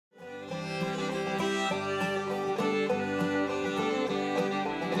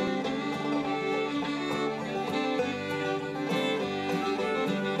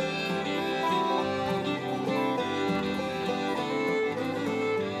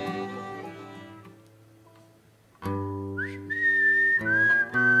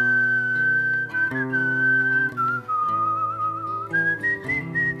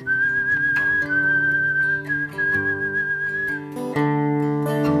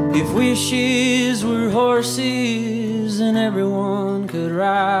If wishes were horses and everyone could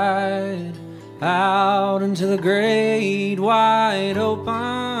ride out into the great wide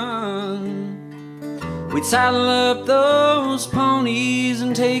open, we'd saddle up those ponies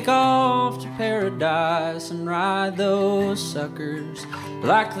and take off to paradise and ride those suckers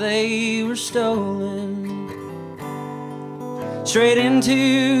like they were stolen. Straight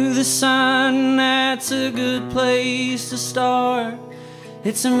into the sun, that's a good place to start.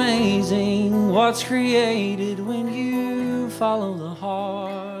 It's amazing what's created when you follow the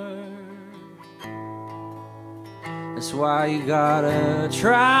heart. That's why you gotta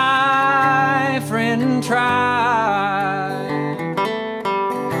try, friend, try.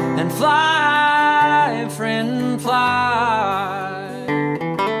 And fly, friend, fly.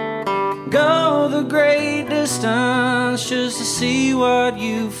 Go the great distance just to see what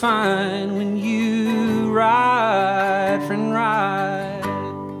you find when you ride, friend, ride.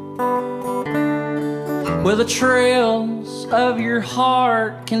 Well, the trails of your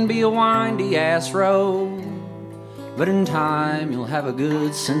heart can be a windy ass road, but in time you'll have a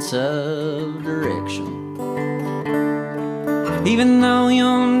good sense of direction. Even though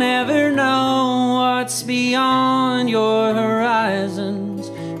you'll never know what's beyond your horizons,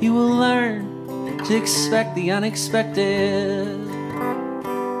 you will learn to expect the unexpected.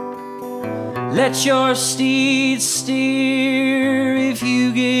 Let your steed steer if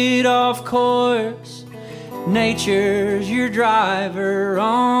you get off course. Nature's your driver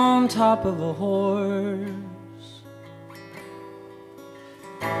on top of a horse.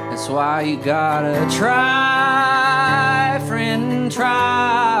 That's why you gotta try, friend,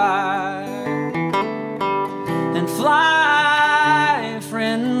 try. And fly,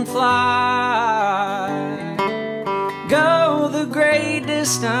 friend, fly. Go the great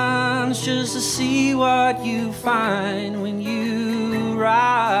distance just to see what you find when you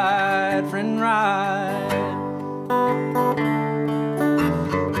ride, friend, ride.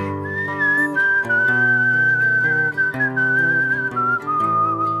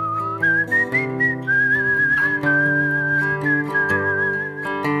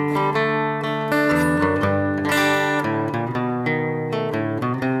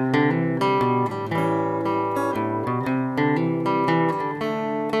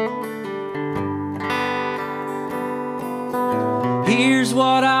 Here's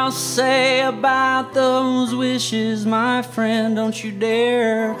what I'll say about those wishes, my friend. Don't you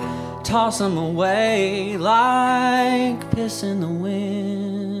dare toss them away like piss in the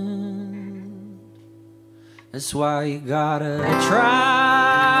wind. That's why you gotta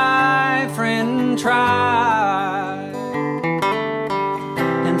try, friend, try.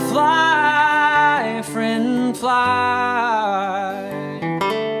 And fly, friend, fly.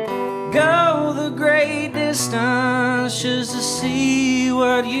 Go the great distance just to see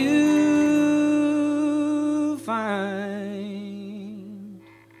what you find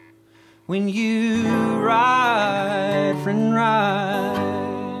when you ride, friend, ride.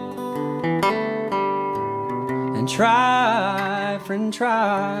 And try, friend,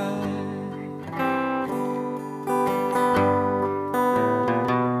 try.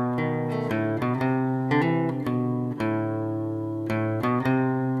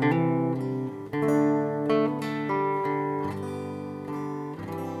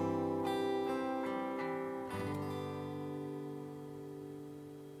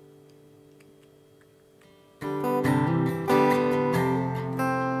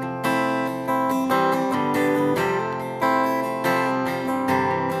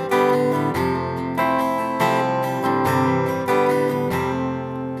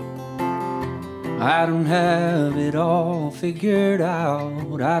 I don't have it all figured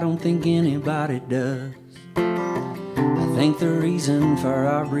out. I don't think anybody does. I think the reason for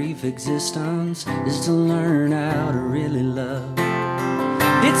our brief existence is to learn how to really love.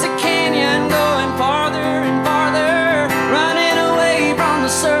 It's a canyon going farther and farther, running away from the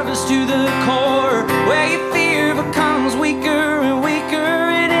surface to the core, where your fear becomes weaker and weaker,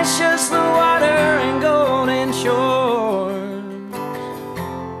 and it's just the water and golden shore.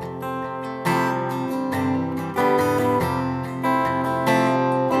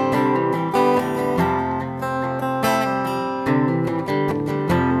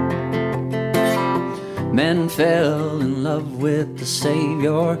 Men fell in love with the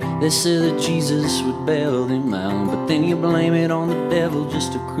Savior. They said that Jesus would bail them out, but then you blame it on the devil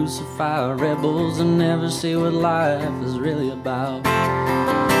just to crucify rebels and never see what life is really about.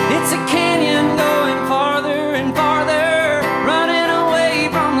 It's a canyon going farther and farther, running away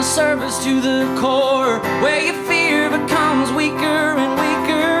from the surface to the core, where your fear becomes weaker and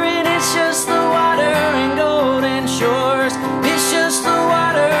weaker, and it's just the water and golden shores. It's just the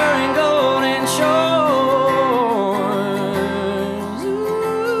water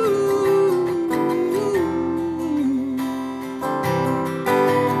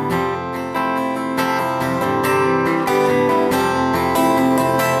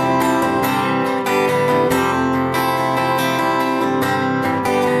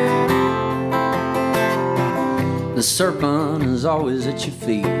serpent is always at your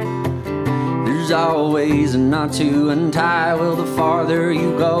feet. There's always a knot to untie. Well, the farther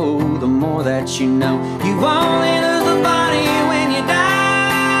you go, the more that you know. You only lose the body when you die.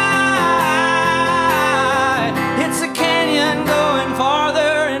 It's a canyon going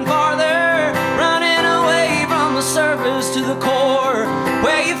farther and farther, running away from the surface to the core,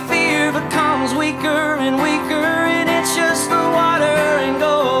 where your fear becomes weaker and weaker, and it's just the water and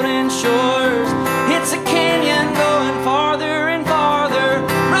golden shores. It's a canyon going farther and farther,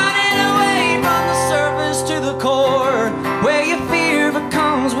 running away from the surface to the core, where your fear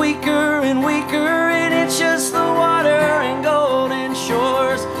becomes weaker and weaker, and it's just the water and golden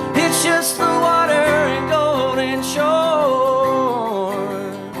shores. It's just the water and golden shores.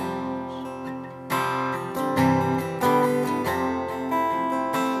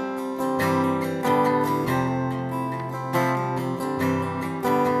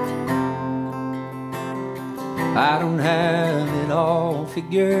 I don't have it all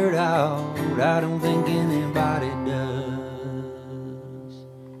figured out. I don't think anybody does.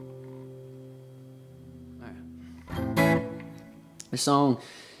 This song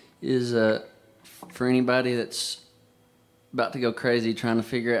is for anybody that's about to go crazy trying to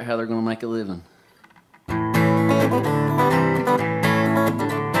figure out how they're going to make a living.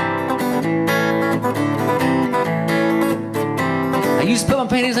 I used to put my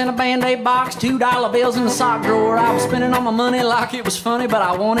pennies in a Band-Aid box, $2 bills in the sock drawer. I was spending all my money like it was funny, but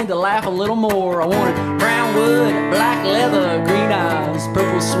I wanted to laugh a little more. I wanted brown wood, black leather, green eyes,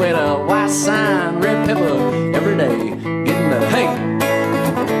 purple sweater, white sign, red pepper, every day getting better. Hey!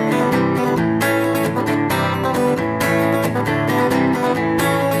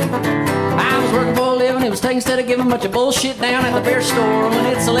 I was working for a living, it was taking instead of giving a bunch of bullshit down at the beer store. When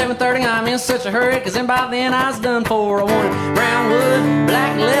it's 11:30, I'm in such a hurry, cause then by then I was done for. I wanted brown wood,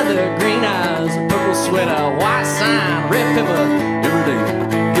 black leather, green eyes, purple sweater, white sign, red pepper, every day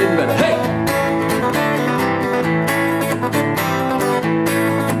getting better. Hey!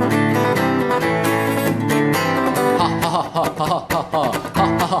 Ha ha ha ha ha ha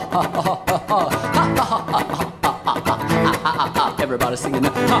ha ha ha ha. Everybody singing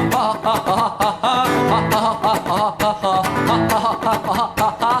that. Ha ha ha ha ha ha.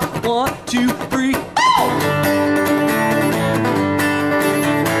 1, 2, 3, oh!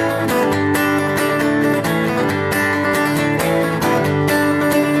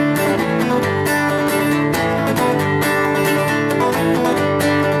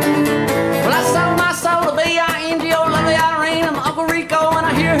 Well, I sold my soul to B-I-N-G-O, lovely Irene, and my Uncle Rico, and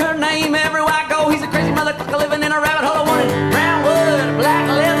I hear her name everywhere I go. He's a crazy motherfucker living in a rabbit hole. I wanted brown wood, black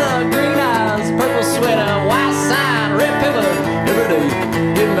leather, green eyes, purple sweater, white sign, red pepper, every day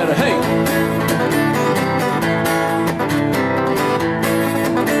getting better. Hey!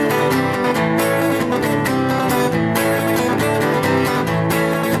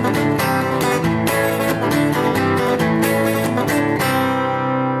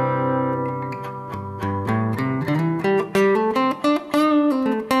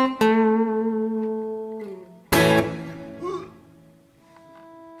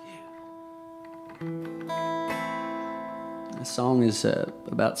 The song is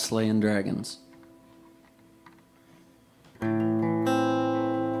about slaying dragons.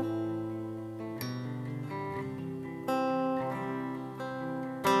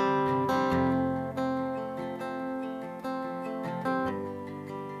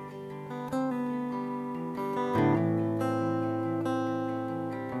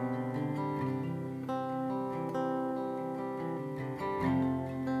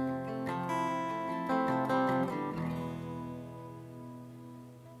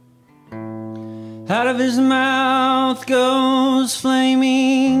 Out of his mouth goes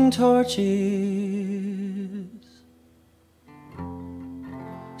flaming torches,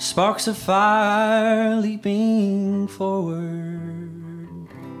 sparks of fire leaping forward.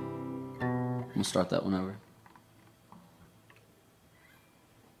 I'm gonna start that one over.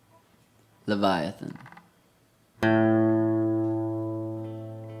 Leviathan.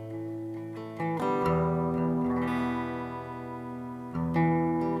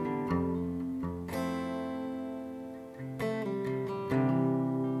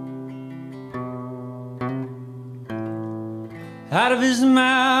 Out of his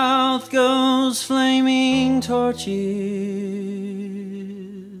mouth goes flaming torches,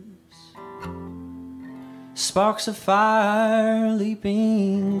 sparks of fire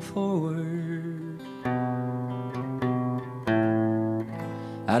leaping forward.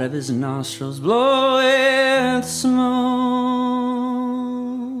 Out of his nostrils bloweth smoke,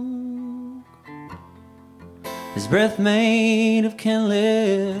 his breath made of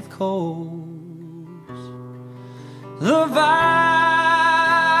kindleth coals. Leviathan.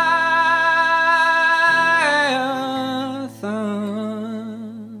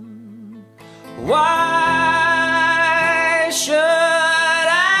 Why should I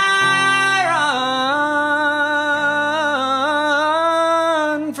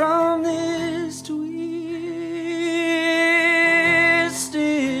run from this twisted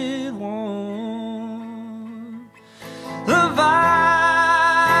one?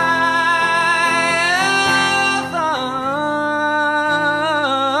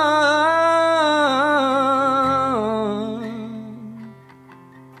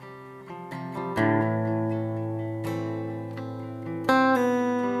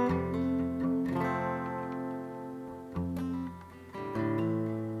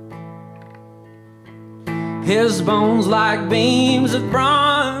 His bones like beams of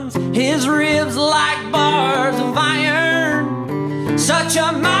bronze, his ribs like bars of iron. Such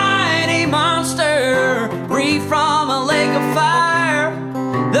a mighty monster, breathed from a lake of fire.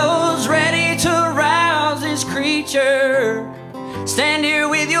 Those ready to rouse his creature, stand here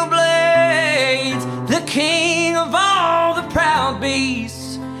with your blades. The king of all the proud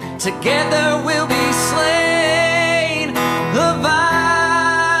beasts, together we'll be slain.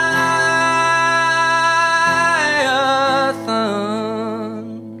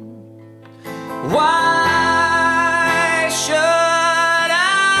 Why should I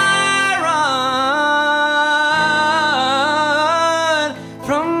run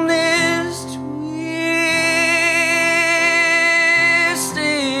from this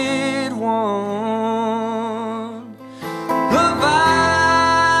twisted one?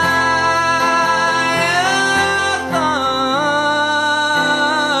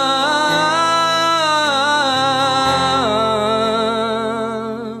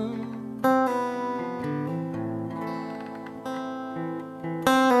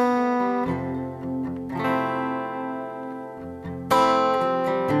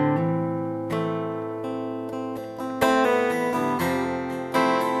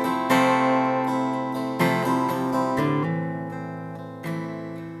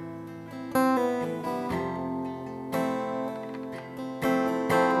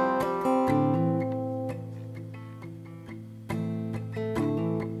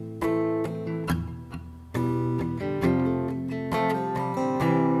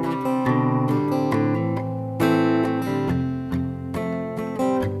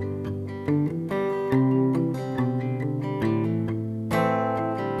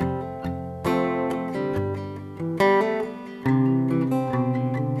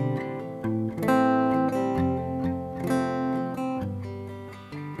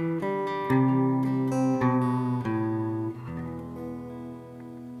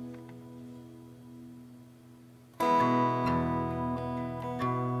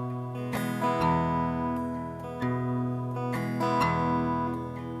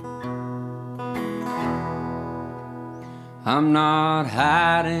 I'm not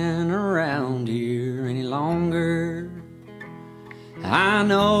hiding around here any longer. I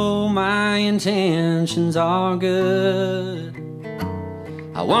know my intentions are good.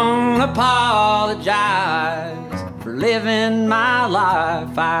 I won't apologize for living my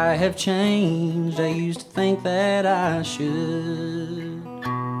life. I have changed. I used to think that I should.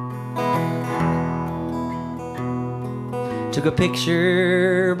 Took a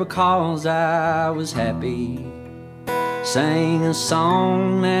picture because I was happy. Sang a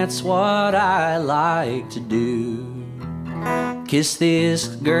song, that's what I like to do. Kiss this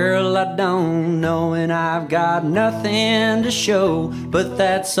girl I don't know, and I've got nothing to show. But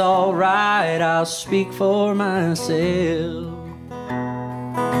that's alright, I'll speak for myself.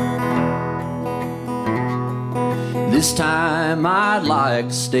 This time I'd like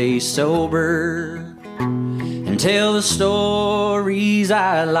to stay sober and tell the stories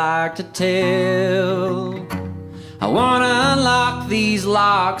I like to tell. I wanna unlock these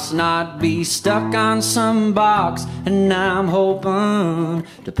locks, not be stuck on some box, and I'm hoping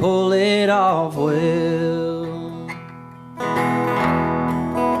to pull it off well.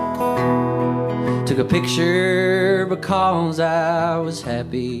 Took a picture because I was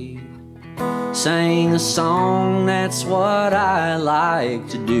happy. Sang a song, that's what I like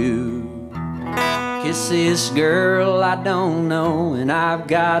to do. Kiss this girl I don't know, and I've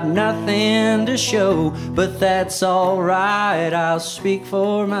got nothing to show. But that's alright, I'll speak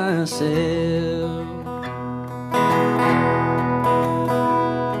for myself.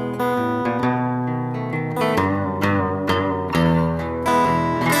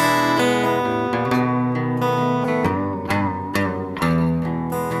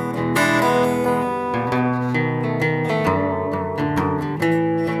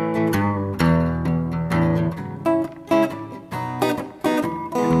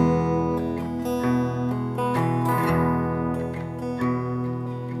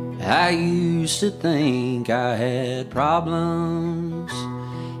 I used to think I had problems,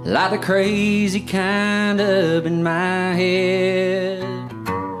 like the crazy kind up in my head.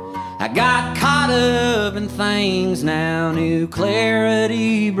 I got caught up in things now. New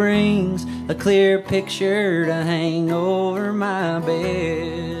clarity brings a clear picture to hang over my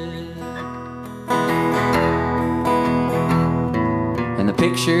bed. And the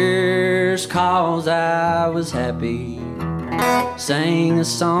picture's 'cause I was happy. Sang a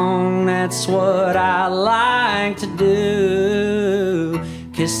song, that's what I like to do.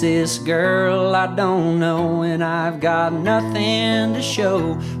 Kiss this girl I don't know, and I've got nothing to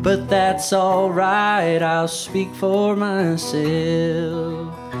show. But that's alright, I'll speak for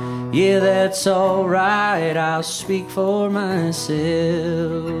myself. Yeah, that's alright, I'll speak for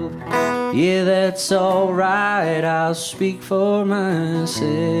myself. Yeah, that's alright, I'll speak for myself.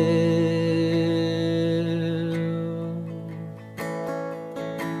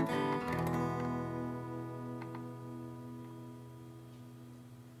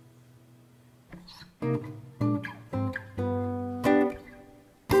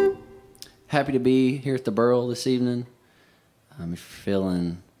 Happy to be here at the Burl this evening. If you're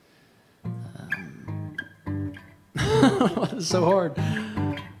feeling it's so hard.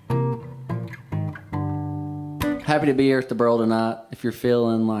 Happy to be here at the Burl tonight. If you're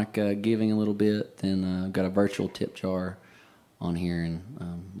feeling like giving a little bit, then I've got a virtual tip jar on here, and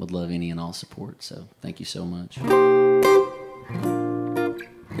would love any and all support. So thank you so much.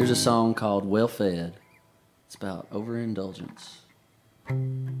 Here's a song called Well Fed. It's about overindulgence.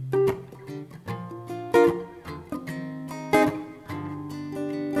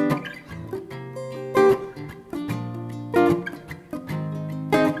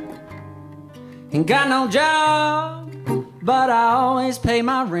 Ain't got no job, but I always pay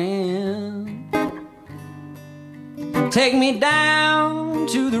my rent. Take me down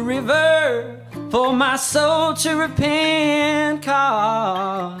to the river for my soul to repent,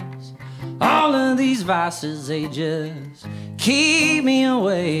 'cause all of these vices, they just keep me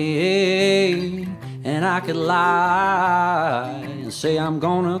away. And I could lie and say I'm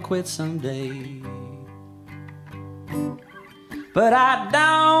gonna quit someday, but I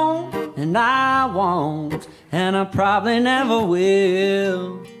don't, and I won't, and I probably never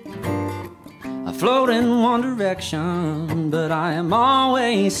will. I float in one direction, but I am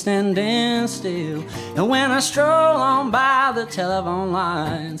always standing still. And when I stroll on by the telephone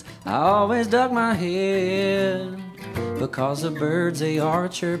lines, I always duck my head, because the birds, they are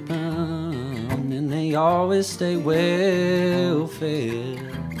chirping, and they always stay well fed.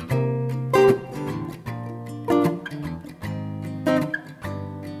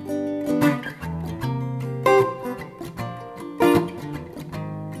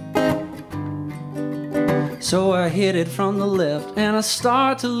 So I hit it from the left, and I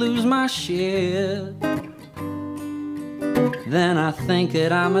start to lose my shit. Then I think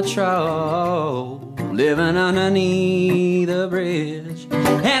that I'm a troll living underneath a bridge.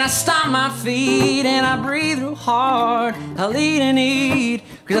 And I stomp my feet and I breathe real hard. I'll eat and eat,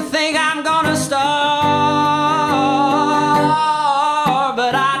 'cause I think I'm gonna starve.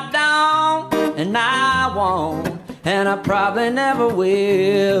 But I don't, and I won't, and I probably never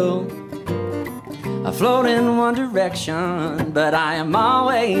will. I float in one direction, but I am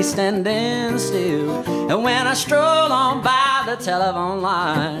always standing still. And when I stroll on by the telephone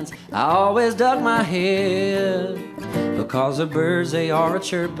lines, I always duck my head, because the birds, they are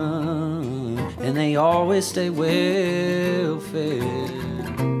a-chirping, and they always stay well fed.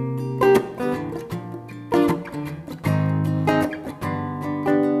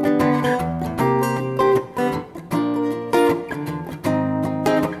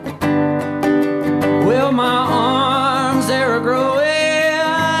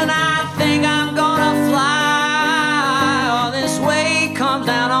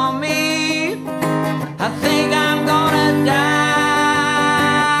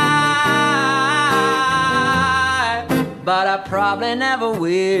 Probably never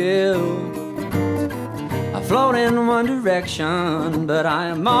will. I float in one direction, but I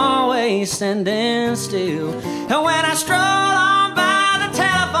am always standing still. And when I stroll on by the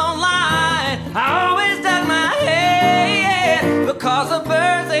telephone line, I always duck my head, because the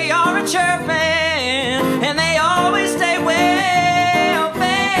birds, they are a-chirping, and they always stay well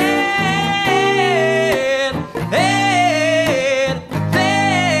fed, fed,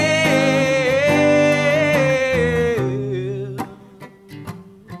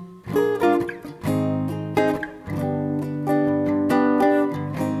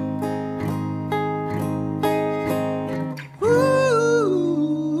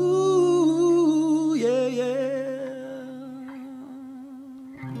 Ooh, yeah, yeah.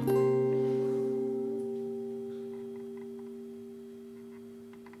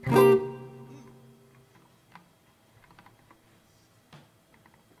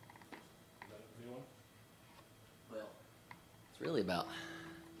 probably about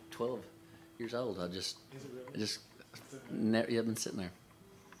 12 years old. I've been sitting there.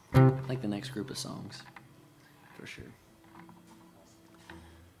 I think the next group of songs, for sure.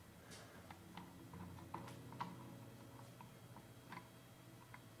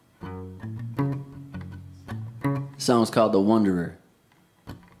 The song's called The Wanderer.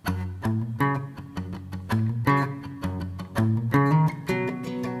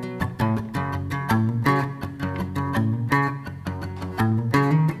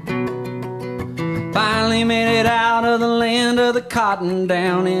 Finally made it out of the land of the cotton,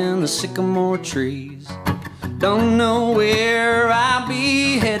 down in the sycamore trees. Don't know where I'll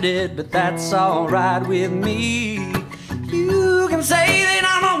be headed, but that's alright with me. You can say that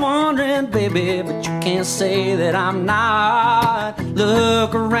I'm a wandering baby, but you can't say that I'm not.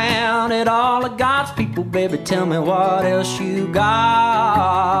 Look around at all of God's people, baby, tell me what else you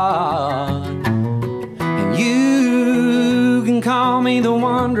got. And you can call me the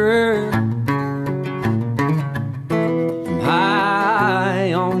wanderer,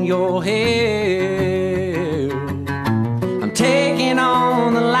 high on your hill. I'm taking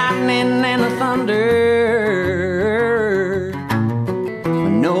on the lightning and the thunder, but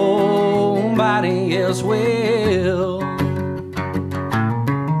nobody else will.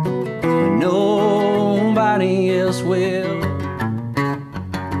 But nobody else will.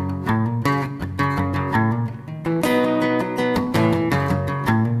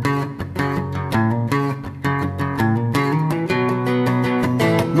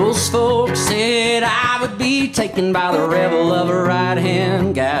 Most folks said I would be taken by the revel of a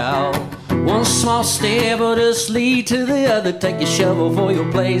right-hand gal. One small step will just lead to the other. Take your shovel for your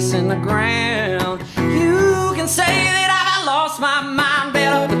place in the ground. You can say that I've lost my mind,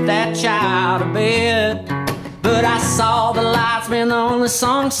 better put that child to bed. But I saw the lights, been the only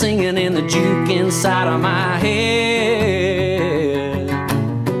song singing in the juke inside of my head.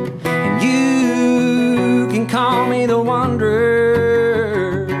 And you can call me the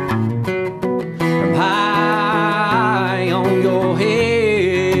wanderer, from high on your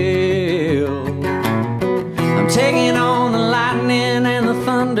hill. I'm taking on the lightning and the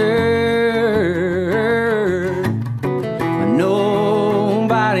thunder, but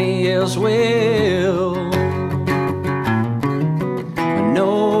nobody else will. But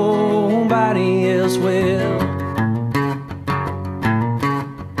nobody else will.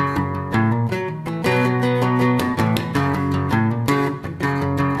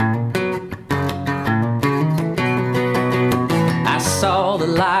 I saw the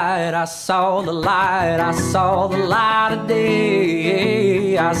light, I saw the light, I saw the light of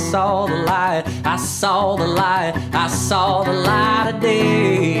day. I saw the light, I saw the light, I saw the light of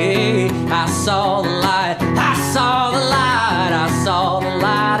day. I saw the light, I saw the light, I saw the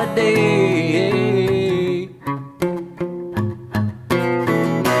light of day.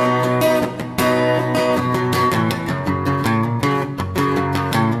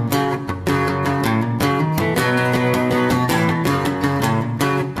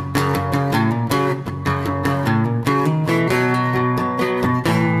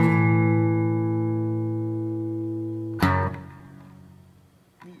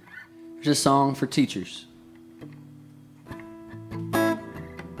 Here's a song for teachers.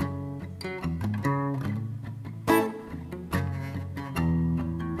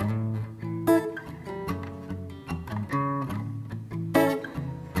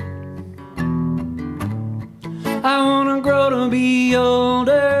 I wanna grow to be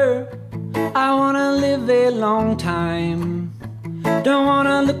older, I wanna live a long time. Don't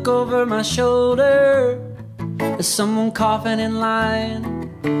wanna look over my shoulder, there's someone coughing in line.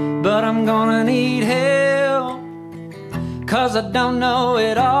 But I'm gonna need help, 'cause I don't know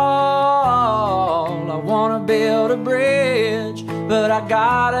it all. I wanna build a bridge, but I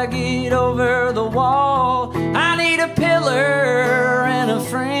gotta get over the wall. I need a pillar and a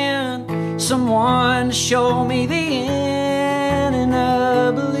friend, someone to show me the end, and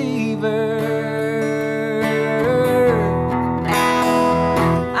a believer.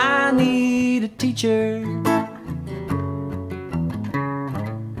 I need a teacher.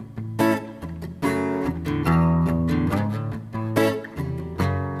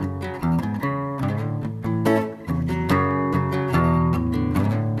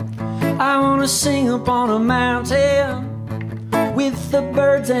 I wanna sing up on a mountain with the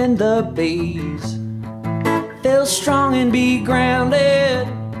birds and the bees, feel strong and be grounded,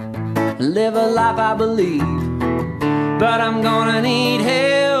 live a life I believe. But I'm gonna need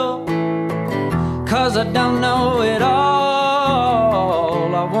help, 'cause I don't know it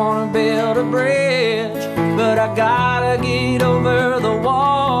all. I wanna build a bridge, but I gotta get over the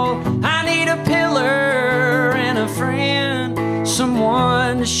wall. I need a pillar and a friend,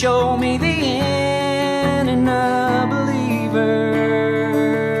 someone to show me the end and a believer.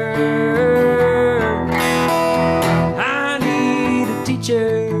 I need a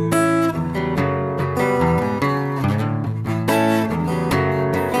teacher.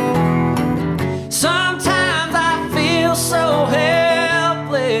 Sometimes I feel so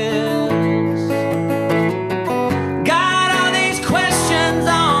helpless. Got all these questions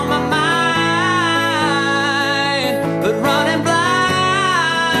on my mind, but running blind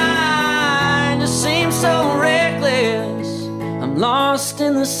just seems so reckless. I'm lost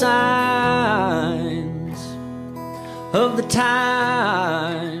in the signs of the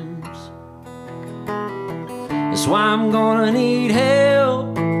times. That's why I'm gonna need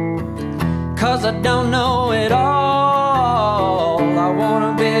help, 'cause I don't know it all. I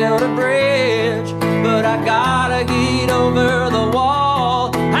wanna build a bridge, but I gotta get over the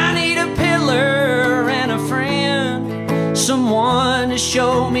wall. I need a pillar and a friend, someone to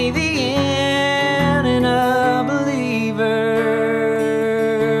show me the end and a believer.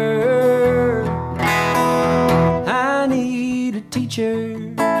 I need a teacher.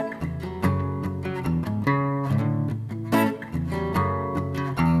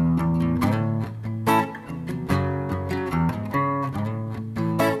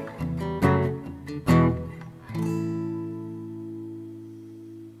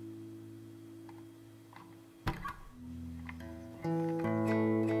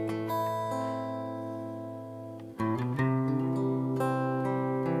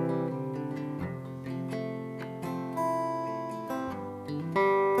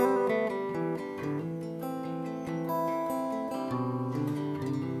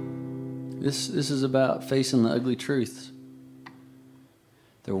 This is about facing the ugly truths.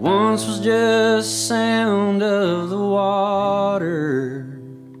 There once was just sound of the water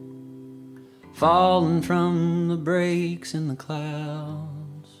falling from the breaks in the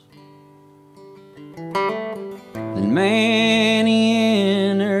clouds. Then man, he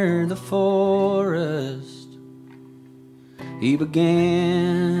entered the forest. He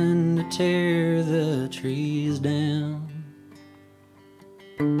began to tear the trees down.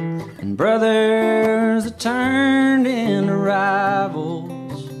 And brothers that turned into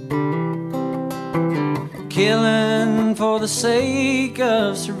rivals, killing for the sake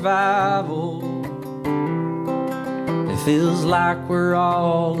of survival. It feels like we're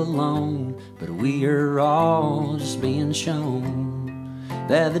all alone, but we are all just being shown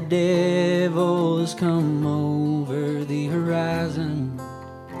that the devil has come over the horizon.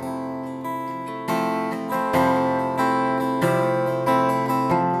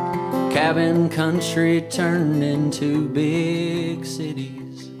 Cabin country turned into big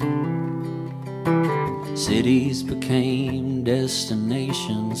cities. Cities became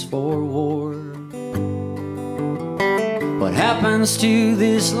destinations for war. What happens to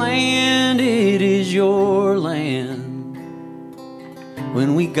this land? It is your land.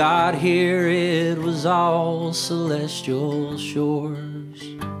 When we got here, it was all celestial shores.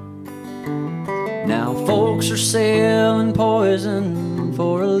 Now folks are selling poison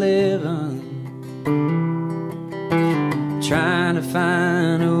for a living, trying to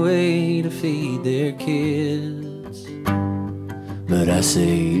find a way to feed their kids. But I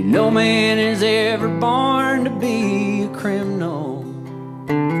say, no man is ever born to be a criminal.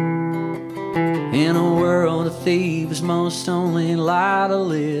 In a world of thieves, most only lie to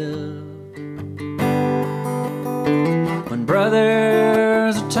live. When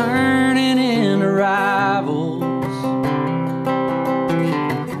brothers are turning into rivals,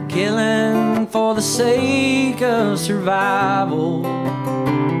 killing for the sake of survival,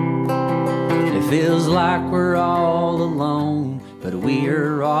 it feels like we're all alone, but we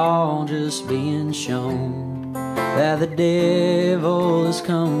are all just being shown that the devil has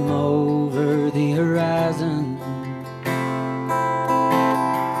come over the horizon.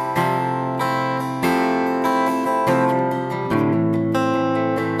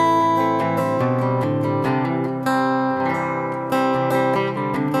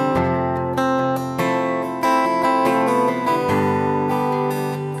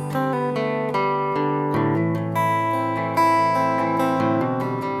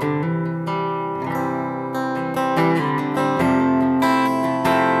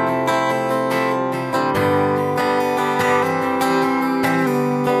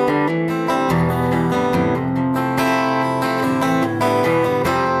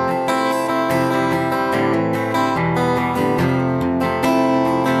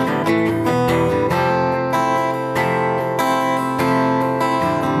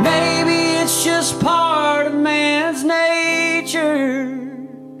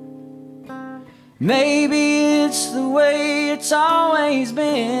 Maybe it's the way way it's always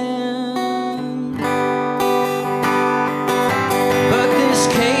been. But this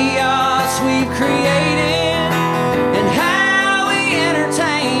chaos we've created and how we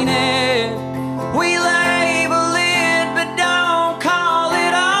entertain it, we label it but don't call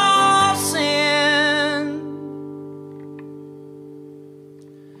it all sin.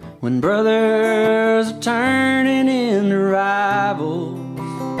 When brothers are turning into rivals,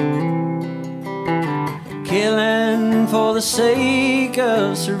 killing for the sake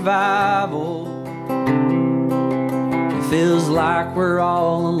of survival, it feels like we're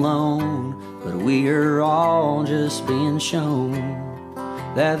all alone, but we are all just being shown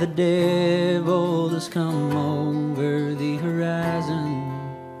that the devil has come over the horizon.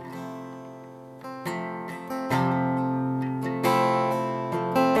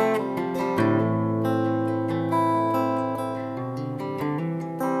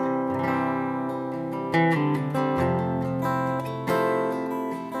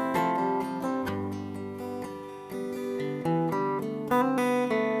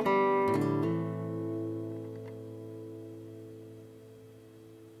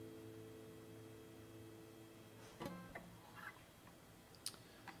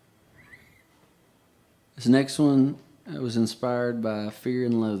 This next one was inspired by fear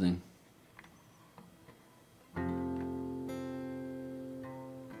and loathing.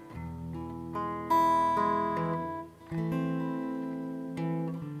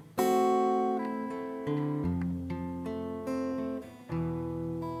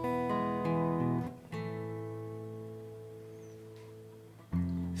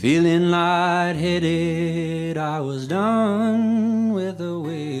 Feeling lightheaded, I was done with the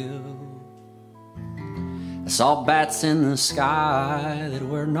wheel. I saw bats in the sky that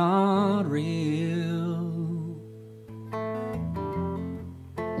were not real.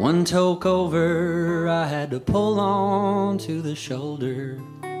 One took over, I had to pull on to the shoulder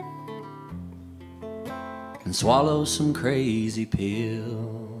and swallow some crazy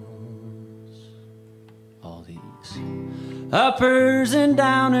pills. All these uppers and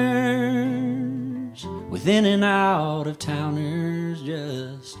downers, within and out of towners,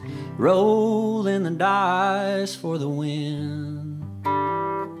 just rolling the dice for the win.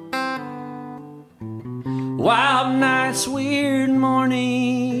 Wild nights, weird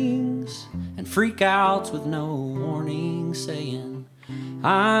mornings, and freakouts with no warning, saying,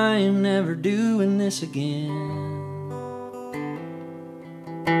 I'm never doing this again.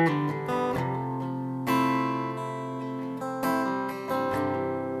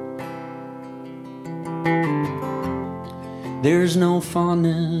 There's no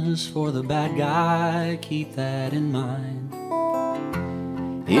fondness for the bad guy, keep that in mind.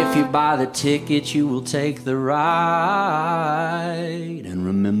 If you buy the ticket, you will take the ride. And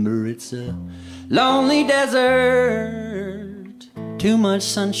remember, it's a lonely desert. Too much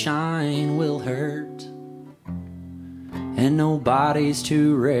sunshine will hurt, and nobody's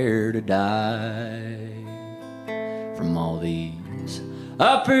too rare to die from all these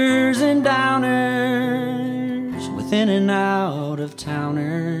uppers and downers, within and out of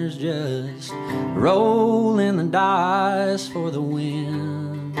towners, just rolling the dice for the win.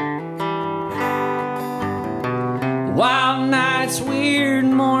 Wild nights, weird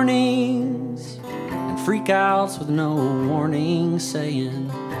mornings, and freakouts with no warning,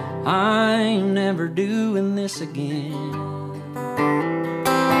 saying, I'm never doing this again.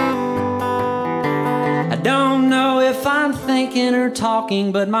 I don't know if I'm thinking or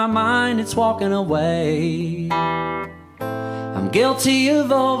talking, but my mind, it's walking away. I'm guilty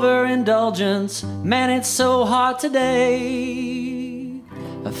of overindulgence, man, it's so hot today.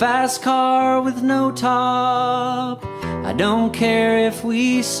 A fast car with no top, I don't care if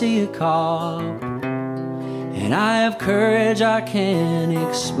we see a cop, and I have courage I can't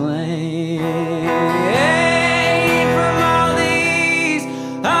explain. From all these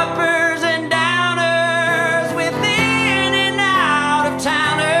uppers and downers, within and out of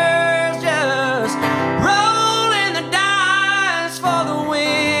towners, just rolling the dice for the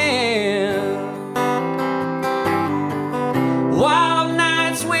win. Wild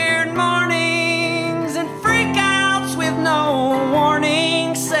nights, weird mornings, and freakouts with no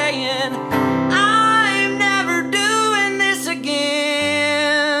warning, saying, I'm never doing this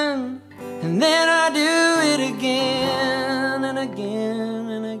again. And then I do it again and again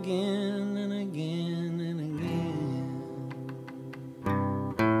and again and again and again.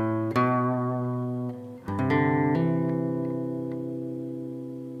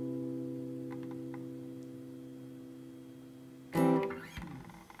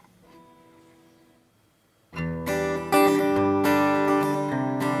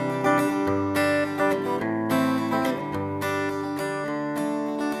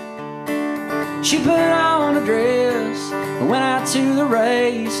 She put on a dress and went out to the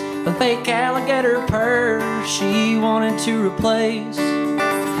race. A fake alligator purse she wanted to replace.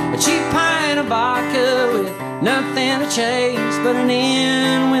 A cheap pint of vodka with nothing to chase but an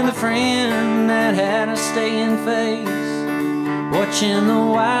inn with a friend that had a staying face, watching the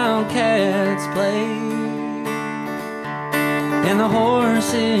wildcats play and the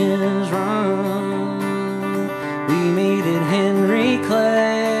horses run. We meet at Henry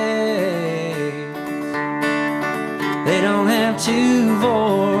Clay's. They don't have 2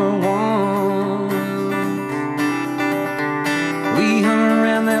 for 1. We hung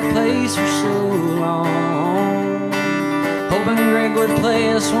around that place for so long, hoping Greg would play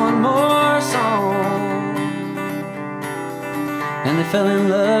us one more song. And they fell in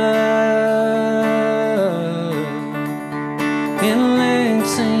love in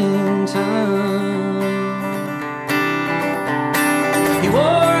Lexington. He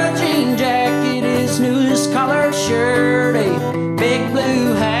wore a jean jacket, his newest collared shirt, a big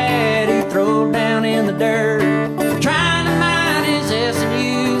blue hat he threw down in the dirt, trying to mind his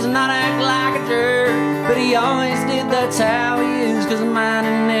S&U's and not act like a jerk. But he always did, that's how he is, 'cause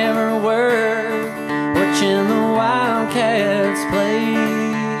mine never worked. Watching the wildcats play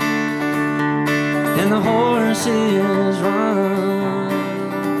and the horses run.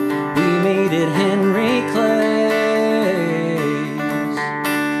 We meet at Henry Clay's.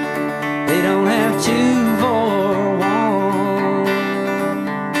 They don't have 2 for 1.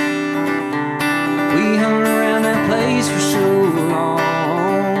 We hung around that place for so long,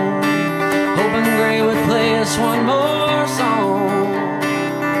 hoping Gray would play us one more song.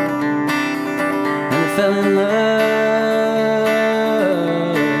 And they fell in love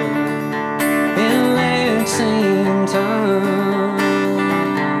in Lexington.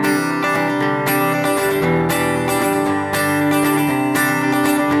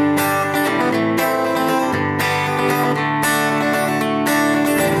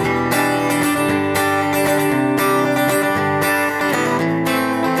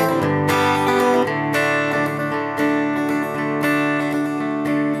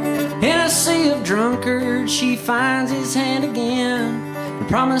 She finds his hand again and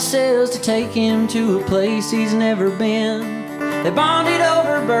promises to take him to a place he's never been. They bonded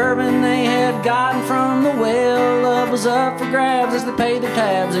over bourbon they had gotten from the well. Love was up for grabs as they paid their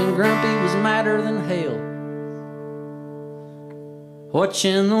tabs, and Grumpy was madder than hell,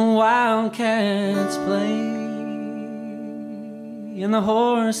 watching the wildcats play and the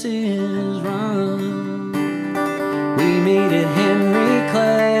horses run. We meet at Henry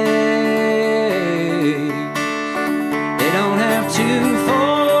Clay. 2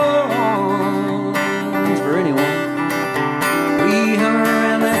 for 1s for anyone. We hung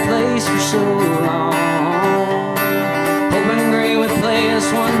around that place for so long, hoping Gray would play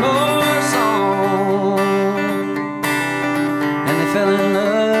us one more song. And they fell in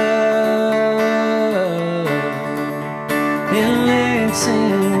love in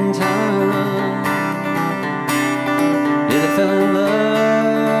Lexington. Yeah, they fell in love.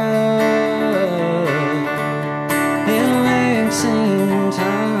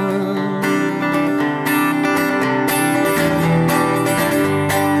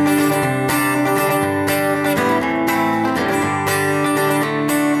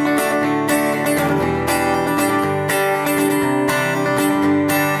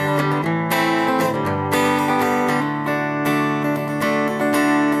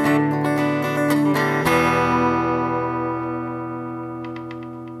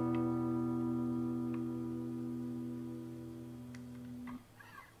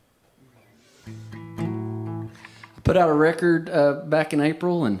 Put out a record back in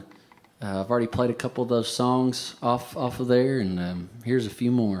April, and I've already played a couple of those songs off of there, and here's a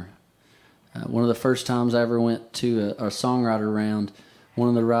few more. One of the first times I ever went to a songwriter round, one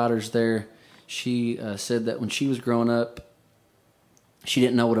of the writers there, she said that when she was growing up, she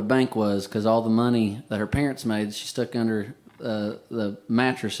didn't know what a bank was because all the money that her parents made, she stuck under the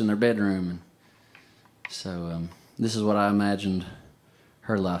mattress in their bedroom. And so this is what I imagined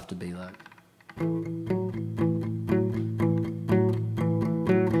her life to be like.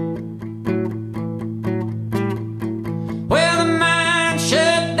 Well, the mine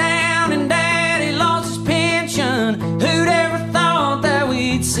shut down and Daddy lost his pension. Who'd ever thought that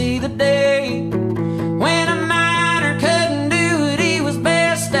we'd see the day when a miner couldn't do what he was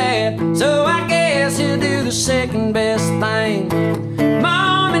best at? So I guess he'll do the second best thing.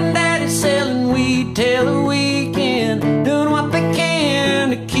 Mom and Daddy selling weed till the weekend, doing what they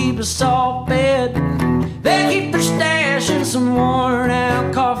can to keep us all fed. They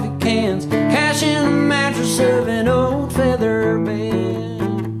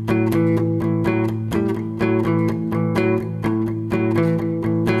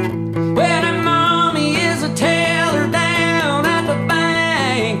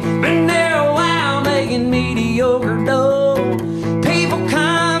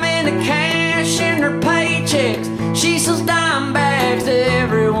cash in her paychecks. She sells dime bags to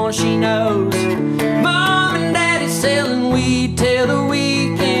everyone she knows. Mom and Daddy selling weed till the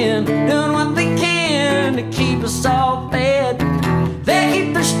weekend, doing what they can to keep us all fed. They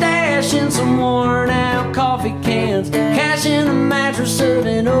keep their stash in some worn out coffee cans, cash in a mattress of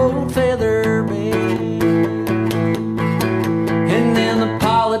an old feather bed. And then the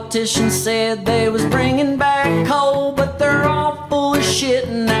politicians said they was bringing back coal, but they're all full of shit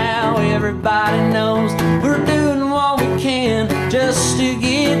now. Everybody knows we're doing what we can just to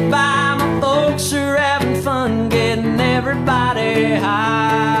get by. My folks are having fun getting everybody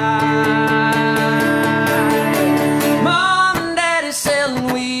high. Mom and Daddy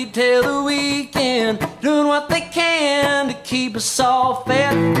selling weed till the weekend, doing what they can to keep us all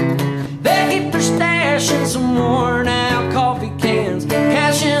fed. They keep their stash in some worn out coffee cans,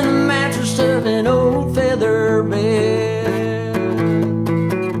 cash in the mattress of an old feather bed.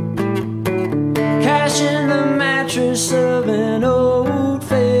 Cash in the mattress of an old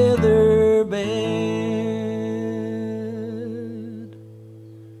feather bed.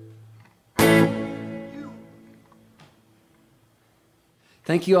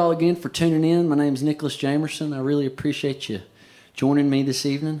 Thank you all again for tuning in. My name's Nicholas Jamerson. I really appreciate you joining me this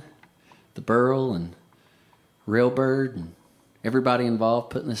evening. The Burl and Railbird and everybody involved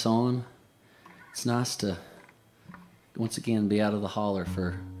putting this on. It's nice to once again be out of the holler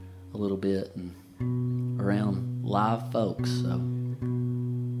for a little bit and around live folks. So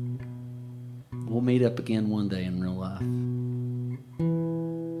we'll meet up again one day in real life.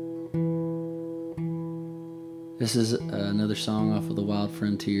 This is another song off of The Wild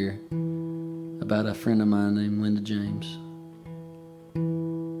Frontier about a friend of mine named Linda James.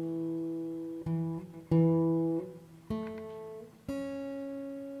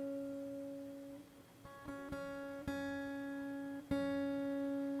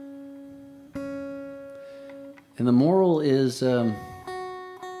 And the moral is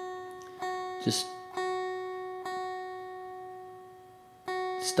just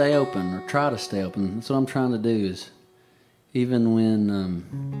stay open, or try to stay open. That's what I'm trying to do, is even when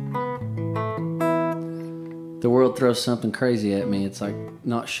the world throws something crazy at me, it's like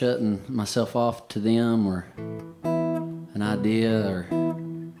not shutting myself off to them or an idea, or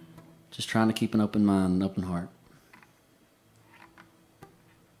just trying to keep an open mind, an open heart.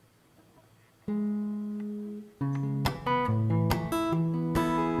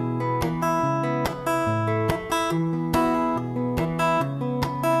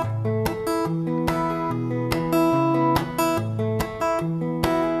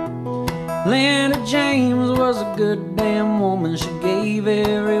 Linda James was a good damn woman. She gave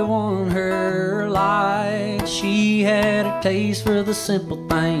everyone her light. She had a taste for the simple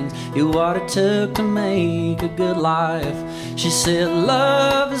things, knew what it took to make a good life. She said,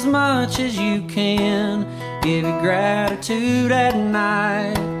 love as much as you can, give you gratitude at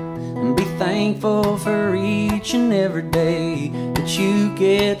night, and be thankful for each and every day that you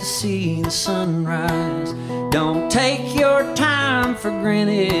get to see the sunrise. Don't take your time for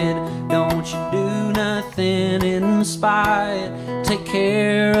granted, don't you do nothing in spite. Take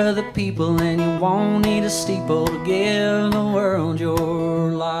care of the people and you won't need a steeple to give the world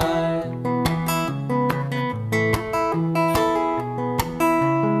your light.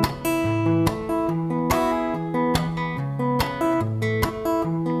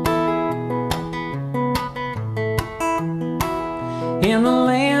 In the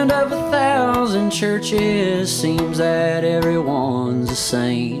land of 1,000 churches, seems that everyone's a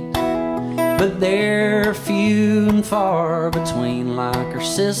saint, but they're few and far between, like her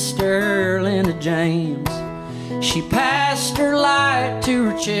sister Linda James. She passed her light to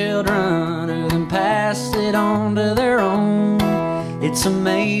her children, who then passed it on to their own. It's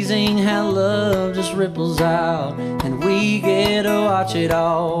amazing how love just ripples out, and we get to watch it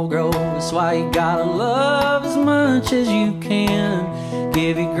all grow. That's why you gotta love as much as you can,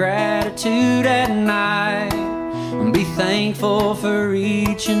 give you gratitude at night, and be thankful for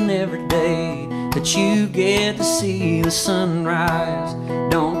each and every day that you get to see the sunrise.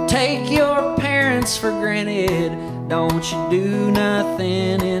 Don't take your parents for granted, don't you do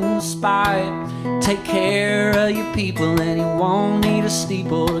nothing in spite. Take care of your people and you won't need a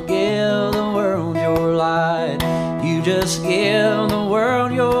steeple to give the world your light. You just give the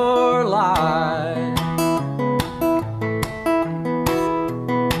world your light.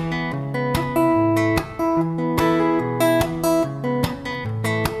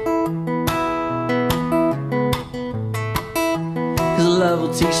 Love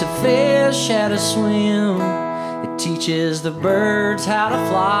will teach the fish how to swim, it teaches the birds how to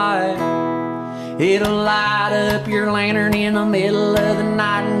fly. It'll light up your lantern in the middle of the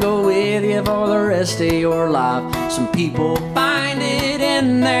night and go rest of your life. Some people find it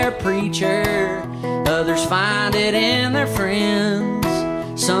in their preacher, others find it in their friends.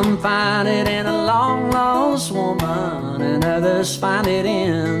 Some find it in a long lost woman, and others find it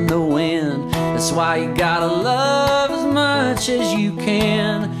in the wind. That's why you gotta love as much as you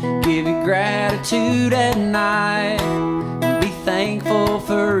can. Give your gratitude at night. Be thankful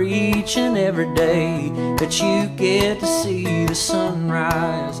for each and every day that you get to see the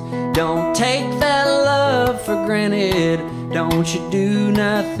sunrise. Don't take that love for granted. Don't you do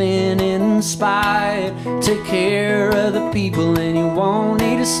nothing in spite. Take care of the people and you won't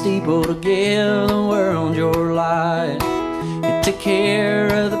need a steeple to give the world your light. You take care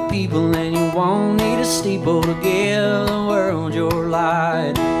of the people and you won't need a steeple to give the world your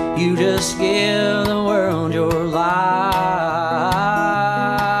light. You just give the world your light.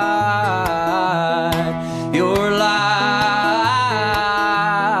 Your light.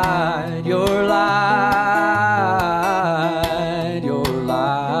 Your light. Your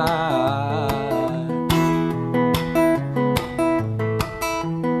light.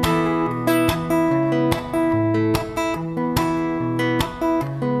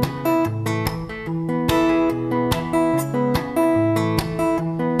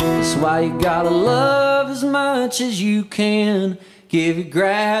 That's why you gotta love as much as you can. Give your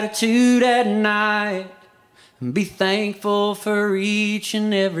gratitude at night. And be thankful for each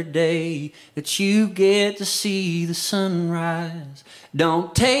and every day that you get to see the sunrise.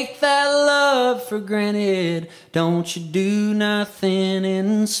 Don't take that love for granted. Don't you do nothing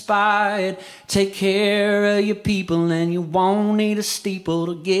in spite. Take care of your people and you won't need a steeple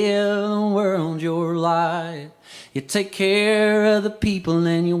to give the world your light. You take care of the people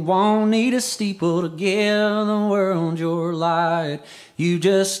and you won't need a steeple to give the world your light. You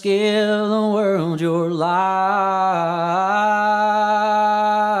just give the world your light.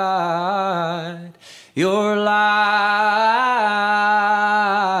 Your light.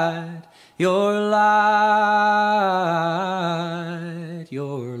 Your light.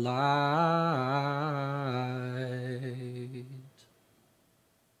 Your light.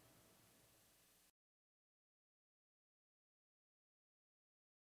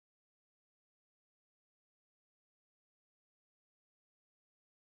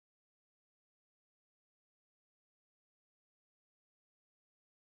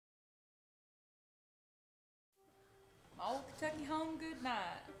 Old Kentucky Home, good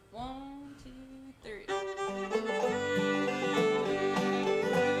night. 1, 2, 3.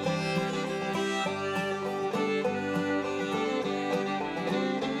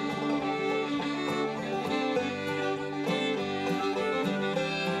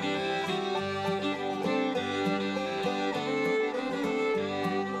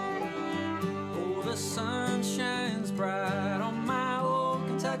 Oh, the sun shines bright on my old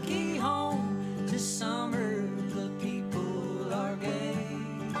Kentucky home.